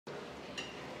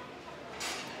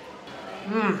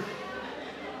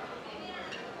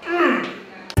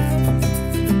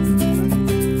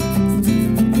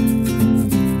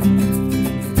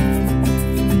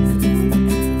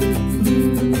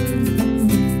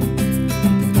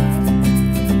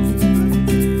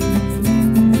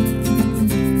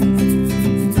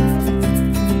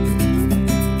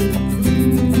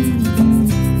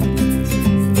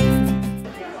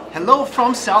Hello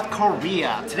from South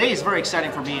Korea. Today is very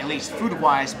exciting for me, at least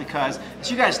food-wise, because as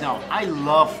you guys know, I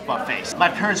love buffets. My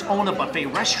parents own a buffet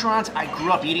restaurant. I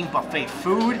grew up eating buffet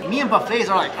food. Me and buffets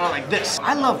are like this.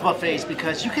 I love buffets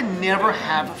because you can never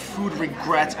have food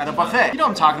regrets at a buffet. You know what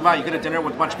I'm talking about? You go to dinner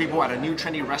with a bunch of people at a new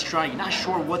trendy restaurant. You're not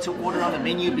sure what to order on the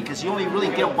menu because you only really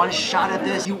get one shot at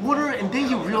this. You order and then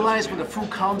you realize when the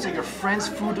food comes that your friend's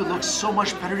food looks so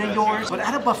much better than yours. But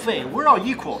at a buffet, we're all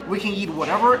equal. We can eat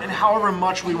whatever and however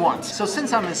much we want. So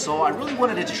since I'm in Seoul, I really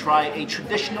wanted to try a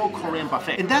traditional Korean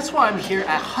buffet. And that's why I'm here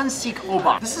at Hansik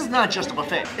OlBaan. This is not just a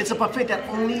buffet. It's a buffet that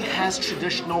only has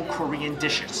traditional Korean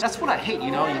dishes. That's what I hate, you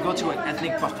know? You go to an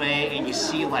ethnic buffet and you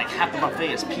see like half the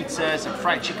buffet is pizzas and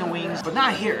fried chicken wings. But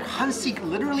not here. Hansik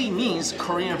literally means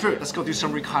Korean food. Let's go do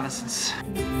some reconnaissance.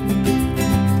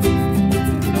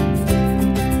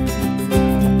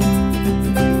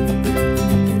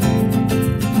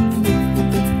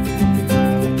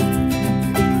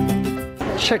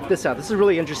 Check this out. This is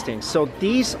really interesting. So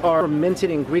these are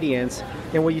fermented ingredients,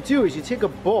 and what you do is you take a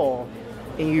bowl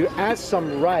and you add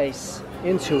some rice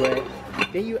into it.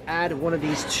 Then you add one of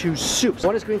these two soups.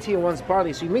 One is green tea and one's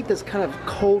barley. So you make this kind of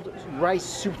cold rice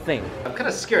soup thing. I'm kind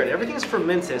of scared. Everything's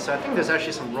fermented, so I think there's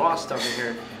actually some raw stuff in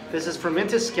here. This is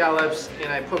fermented scallops,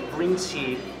 and I put green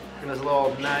tea in this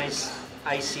little nice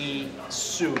icy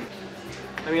soup.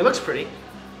 I mean, it looks pretty.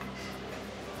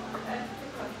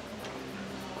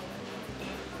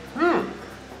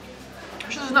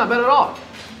 This is not bad at all.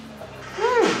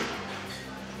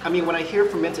 I mean, when I hear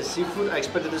fermented seafood, I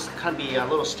expected this to kind of be a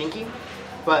little stinky,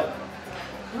 but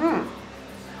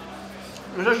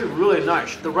it's actually really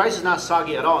nice. The rice is not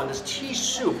soggy at all, and this tea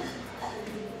soup,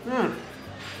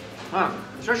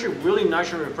 it's actually really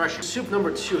nice and refreshing. Soup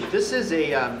number 2. This is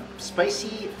a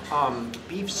spicy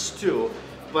beef stew.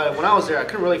 But when I was there, I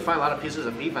couldn't really find a lot of pieces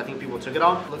of beef. I think people took it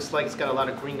all. Looks like it's got a lot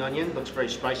of green onion. Looks very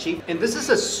spicy. And this is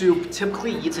a soup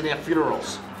typically eaten at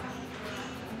funerals.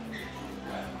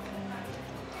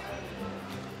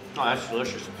 Oh, that's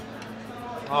delicious.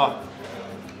 Oh,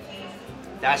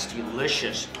 that's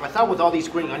delicious. I thought with all these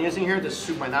green onions in here, this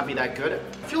soup might not be that good.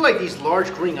 I feel like these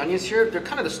large green onions here, they're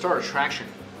kind of the star attraction.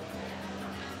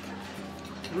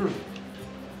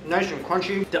 Nice and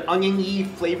crunchy. The onion-y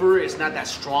flavor is not that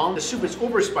strong. The soup is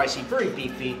over spicy, very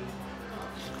beefy.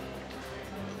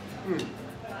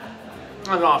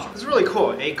 That's awesome. This is really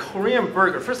cool. A Korean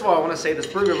burger. First of all, I want to say this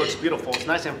burger looks beautiful. It's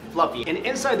nice and fluffy. And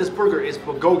inside this burger is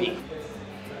bulgogi.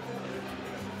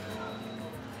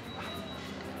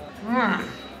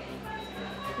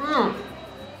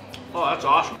 Oh, that's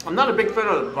awesome. I'm not a big fan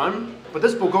of the bun, but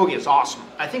this bulgogi is awesome.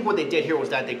 I think what they did here was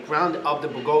that they ground up the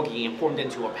bulgogi and formed it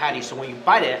into a patty, so when you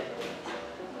bite it,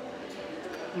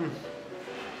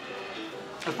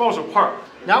 it falls apart.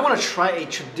 Now I want to try a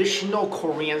traditional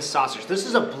Korean sausage. This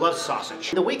is a blood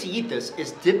sausage. The way to eat this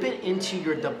is dip it into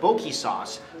your tteokbokki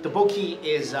sauce. Tteokbokki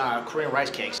is Korean rice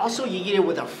cakes. Also, you eat it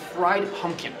with a fried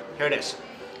pumpkin. Here it is.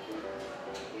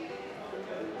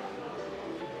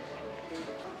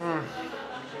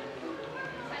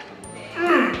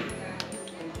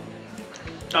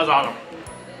 That's awesome.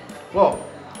 Whoa.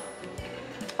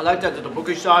 I like that the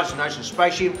tteokbokki sauce is nice and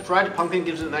spicy. Fried pumpkin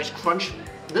gives it a nice crunch.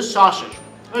 This sausage,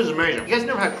 this is amazing. You guys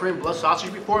never had Korean blood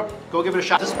sausage before? Go give it a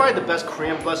shot. This is probably the best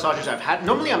Korean blood sausage I've had.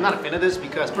 Normally I'm not a fan of this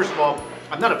because first of all,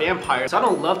 I'm not a vampire, so I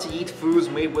don't love to eat foods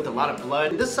made with a lot of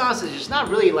blood. This sausage is not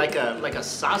really like a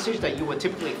sausage that you would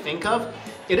typically think of.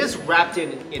 It is wrapped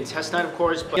in intestine, of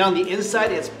course, but on the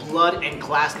inside it's blood and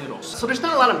glass noodles. So there's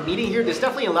not a lot of meat in here. There's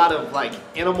definitely a lot of like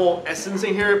animal essence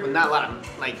in here, but not a lot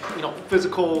of like, you know,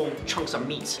 physical chunks of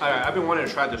meat. All right, I've been wanting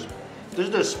to try this. This is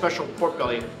the special pork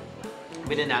belly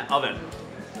made in that oven.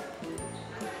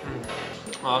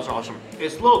 Oh, that's awesome.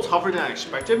 It's a little tougher than I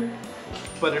expected,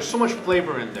 but there's so much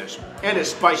flavor in this. And it's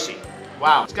spicy.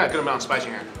 Wow, it's got a good amount of spice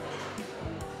in here.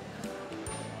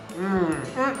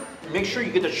 Make sure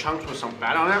you get the chunks with some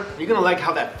fat on it. You're gonna like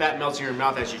how that fat melts in your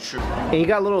mouth as you chew. And you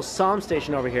got a little som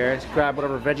station over here to grab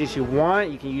whatever veggies you want.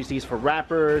 You can use these for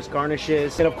wrappers,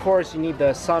 garnishes, and of course you need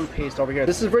the som paste over here.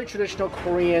 This is very traditional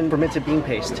Korean fermented bean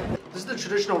paste. This is the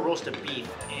traditional roasted beef,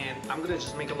 and I'm gonna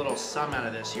just make a little som out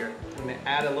of this here. I'm gonna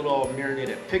add a little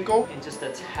marinated pickle and just a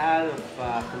tad of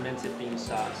fermented bean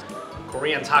sauce.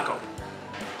 Korean taco.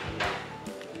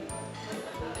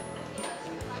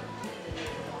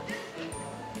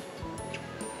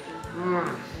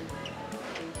 Oh,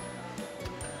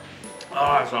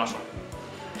 that's awesome.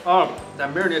 Oh,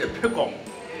 that marinated pickle.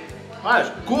 That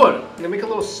is good. I'm gonna make a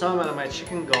little sum out of my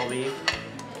chicken gobi.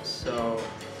 So,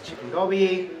 chicken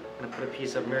gobi. I'm gonna put a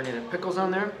piece of marinated pickles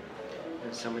on there.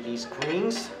 And some of these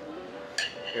greens.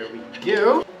 There we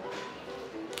go.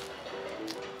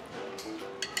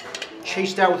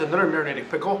 Chase that with another marinated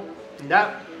pickle. And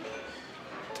that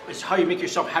is how you make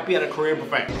yourself happy at a Korean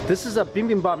buffet. This is a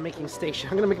bibimbap making station.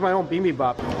 I'm gonna make my own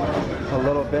bibimbap. A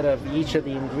little bit of each of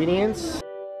the ingredients.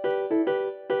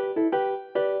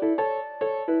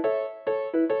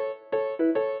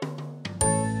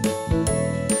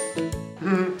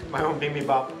 My own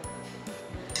bibimbap.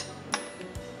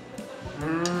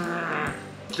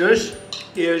 This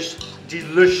is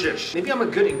delicious. Maybe I'm a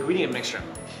good ingredient mixer.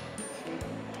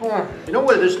 Oh, you know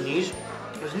what this needs?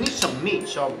 This needs some meat,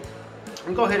 so I'm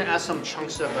gonna go ahead and add some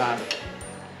chunks of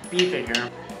beef in here.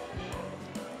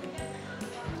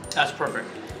 That's perfect.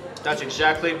 That's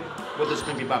exactly what this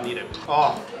bibimbap needed.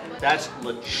 Oh, that's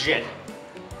legit.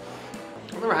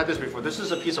 I've never had this before. This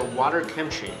is a piece of water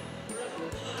kimchi.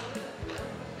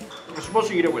 I'm supposed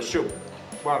to eat it with soup.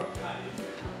 Wow.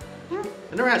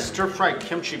 I never had stir-fried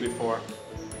kimchi before.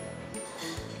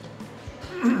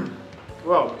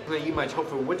 Well, I'm gonna eat my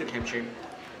tofu with the kimchi.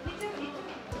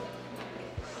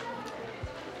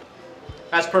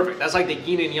 That's perfect. That's like the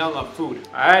yin and yang of food.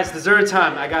 All right, it's dessert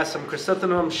time. I got some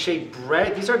chrysanthemum-shaped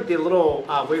bread. These are the little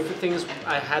wafer things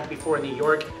I had before in New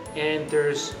York. And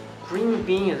there's green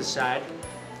bean inside.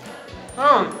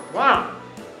 Oh, wow.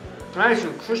 Nice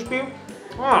and crispy.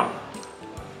 Oh,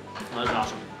 that's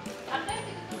awesome.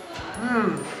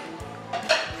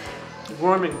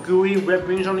 Warm and gooey red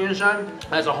beans on the inside.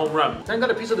 That's a home run. Then I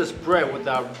got a piece of this bread with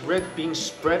that red bean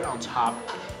spread on top.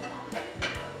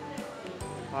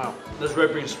 Wow, this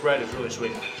red bean spread is really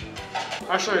sweet.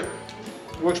 Actually,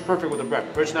 it works perfect with the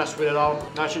bread. Bread's not sweet at all,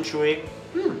 nice and chewy.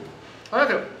 I like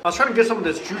it. I was trying to get some of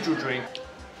this juju drink.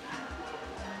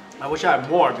 I wish I had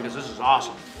more because this is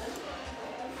awesome.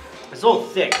 It's a little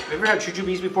thick. Have you ever had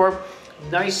jujubes before?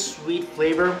 Nice sweet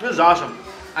flavor. This is awesome.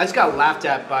 I just got laughed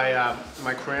at by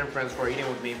my Korean friends for eating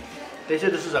with me. They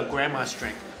said this is a grandma's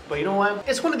drink. But you know what?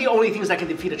 It's one of the only things that can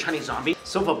defeat a Chinese zombie.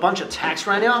 So if a bunch of attacks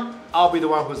right now, I'll be the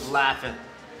one who's laughing.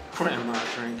 Grandma's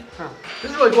drink. Huh.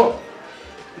 This is really cool.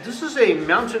 This is a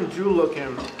Mountain Dew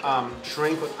looking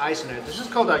drink with ice in it. This is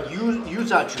called a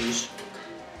yuza juice.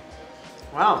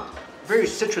 Wow. Very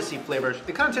citrusy flavors.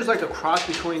 It kind of tastes like a cross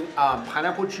between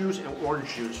pineapple juice and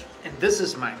orange juice. And this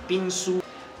is my bingsu.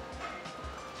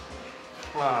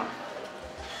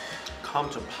 Come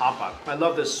to Papa. I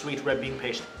love this sweet red bean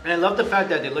paste. And I love the fact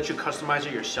that they let you customize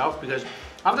it yourself because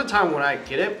half the time when I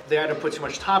get it, they either put too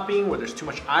much topping or there's too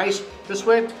much ice. This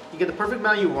way, you get the perfect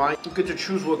amount you want. You get to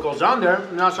choose what goes on there,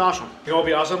 and that's awesome. You know what would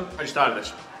be awesome? I just thought of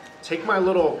this. Take my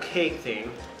little cake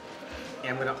thing,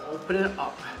 and I'm gonna open it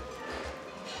up.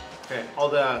 Okay, all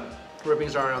the red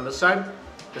beans are on this side.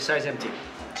 This side's empty.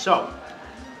 So,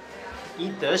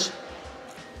 eat this.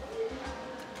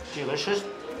 Delicious.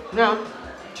 Now,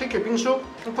 take your bingsu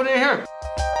and put it in here.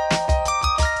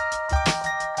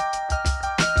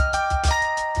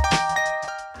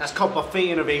 That's called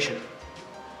buffet innovation.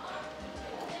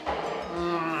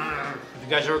 If you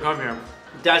guys ever come here,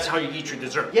 that's how you eat your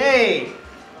dessert. Yay!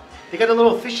 They got the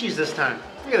little fishies this time.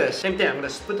 Look at this. Same thing. I'm gonna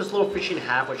split this little fishy in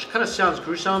half, which kind of sounds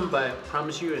gruesome, but I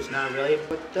promise you it's not really.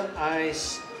 Put the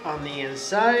ice on the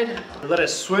inside. Let it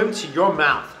swim to your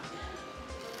mouth.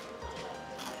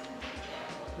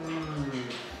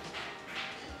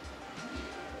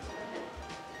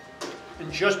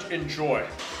 And just enjoy.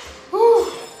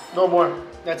 Whew. No more.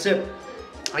 That's it.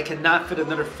 I cannot fit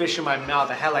another fish in my mouth.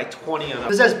 I had like 20 of them.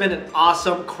 This has been an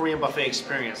awesome Korean buffet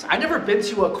experience. I've never been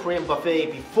to a Korean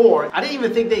buffet before. I didn't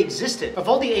even think they existed. Of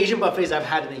all the Asian buffets I've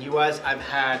had in the US, I've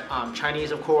had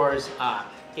Chinese, of course,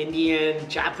 Indian,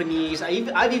 Japanese.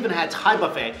 I've even had Thai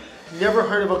buffet. Never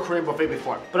heard of a Korean buffet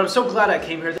before. But I'm so glad I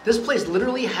came here. This place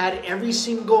literally had every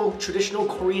single traditional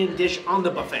Korean dish on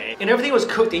the buffet. And everything was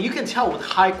cooked, and you can tell with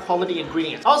high quality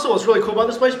ingredients. Also, what's really cool about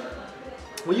this place,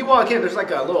 when you walk in, there's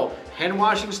like a little hand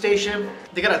washing station.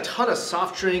 They got a ton of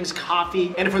soft drinks,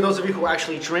 coffee, and for those of you who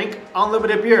actually drink,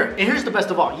 unlimited beer. And here's the best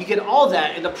of all, you get all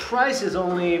that, and the price is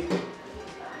only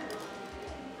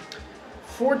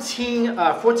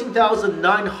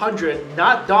 14,900,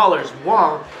 not dollars,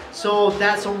 won. So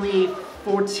that's only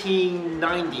 $14.90,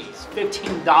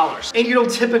 $15. And you don't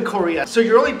tip in Korea. So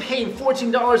you're only paying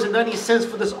 $14.90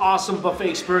 for this awesome buffet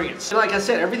experience. And like I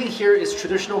said, everything here is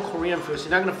traditional Korean food. So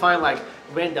you're not gonna find like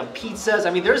random pizzas.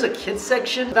 I mean, there's a kids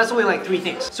section. That's only like 3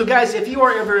 things. So guys, if you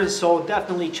are ever in Seoul,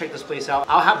 definitely check this place out.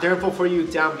 I'll have their info for you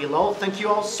down below. Thank you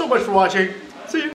all so much for watching. See you.